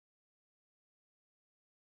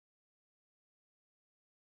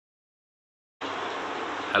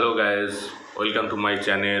Hello guys, welcome to my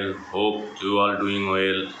channel. Hope you all doing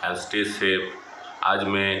well and stay safe. आज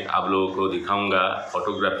मैं आप लोगों को दिखाऊंगा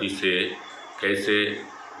फोटोग्राफी से कैसे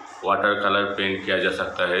वाटर कलर पेंट किया जा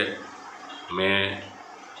सकता है। मैं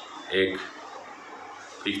एक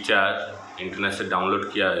पिक्चर इंटरनेट से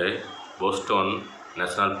डाउनलोड किया है, बोस्टन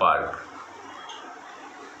नेशनल पार्क।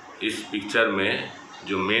 इस पिक्चर में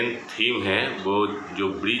जो मेन थीम है वो जो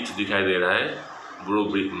ब्रिज दिखाई दे रहा है, वो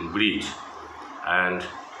bridge and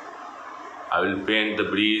I will paint the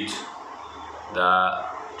bridge, the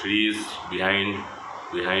trees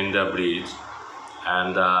behind the bridge,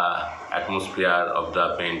 and the atmosphere of the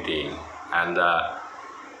painting and the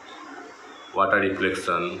water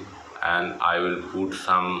reflection, and I will put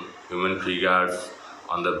some human figures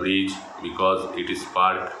on the bridge because it is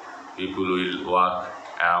park. People will walk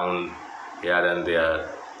around here and there.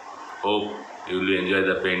 Hope you will enjoy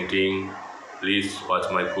the painting. Please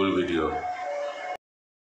watch my full video.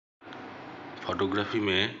 Photography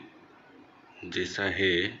में जैसा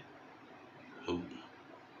है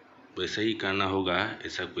वैसा ही करना होगा,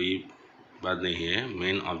 ऐसा कोई बात नहीं है।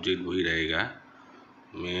 मेन ऑब्जेक्ट वही रहेगा।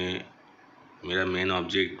 मेरा मेन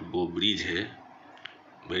ऑब्जेक्ट वो ब्रिज है,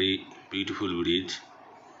 वेरी ब्यूटीफुल ब्रिज,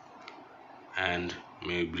 एंड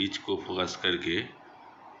मैं ब्रिज को फोकस करके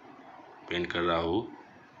पेंट कर रहा हूँ।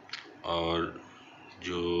 और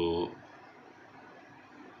जो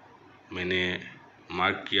मैंने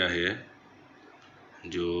मार्क किया है,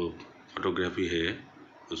 जो फोटोग्राफी है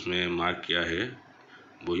उसमें मार्क किया है,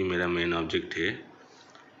 वही मेरा मेन ऑब्जेक्ट है।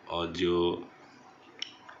 और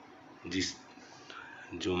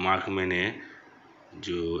जो मार्क मैंने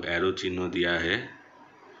जो एरो चिन्ह दिया है,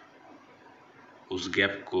 उस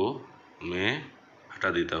गैप को मैं हटा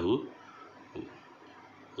देता हूँ।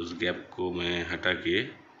 उस गैप को मैं हटा के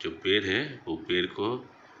जो पेड़ है वो पेड़ को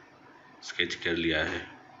स्केच कर लिया है।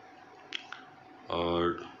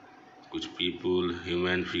 और कुछ पीपल,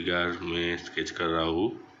 ह्यूमन फिगर में स्केच कर रहा हूँ।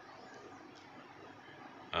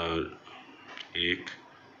 और एक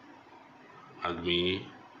आदमी,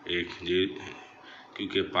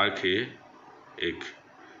 क्योंकि पार्क है, एक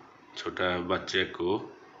छोटा बच्चे को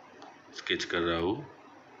स्केच कर रहा हूँ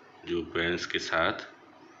जो पेरेंट्स के साथ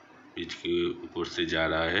ब्रिज के ऊपर से जा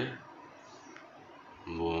रहा है।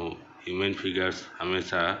 वो ह्यूमन फिगर्स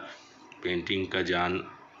हमेशा पेंटिंग का जान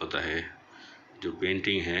होता है। जो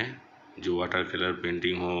पेंटिंग है, जो वाटर कलर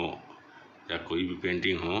पेंटिंग हो या कोई भी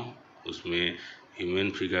पेंटिंग हो, उसमें ह्यूमन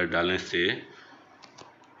फिगर डालने से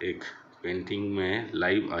एक पेंटिंग में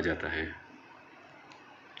लाइव आ जाता है।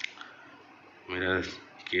 मेरा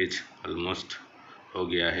स्केच ऑलमोस्ट हो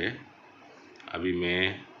गया है। अभी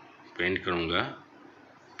मैं पेंट करूँगा।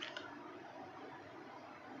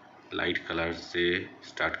 लाइट कलर से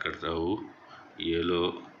स्टार्ट करता हूँ। येलो,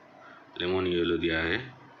 लेमन येलो दिया है,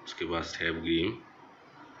 उसके बाद सैफ ग्रीन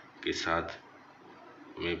के साथ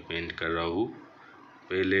मैं पेंट कर रहा हूँ।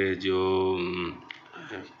 पहले जो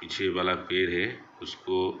पीछे वाला पेड़ है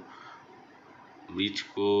उसको, बीच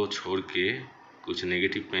को छोड़ के कुछ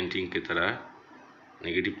नेगेटिव पेंटिंग की तरह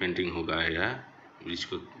नेगेटिव पेंटिंग होगा। या बीच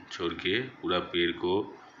को छोड़ के पूरा पेड़ को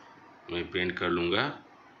मैं पेंट कर लूँगा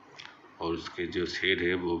और उसके जो शेड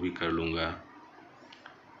है वो भी कर लूँगा।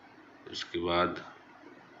 उसके बाद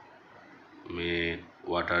मैं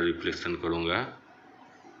वाटर रिफ्लेक्शन करूँगा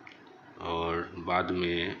और बाद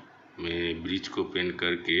में मैं ब्रिज को पेंट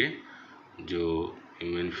करके जो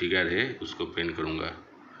ह्यूमन फिगर है उसको पेंट करूँगा।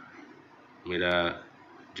 मेरा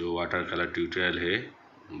जो वाटर कलर ट्यूटोरियल है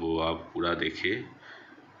वो आप पूरा देखिए।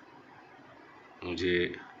 मुझे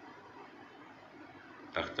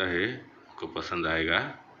लगता है आपको पसंद आएगा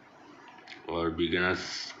और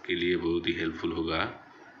बिगिनर्स के लिए बहुत ही हेल्पफुल होगा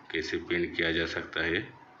कैसे पेंट किया जा सकता है।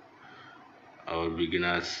 और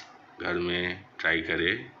बिगिनर्स घर में ट्राई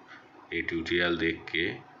करें ये ट्यूटोरियल देख के।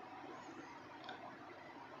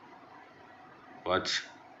 Watch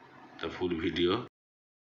the full video.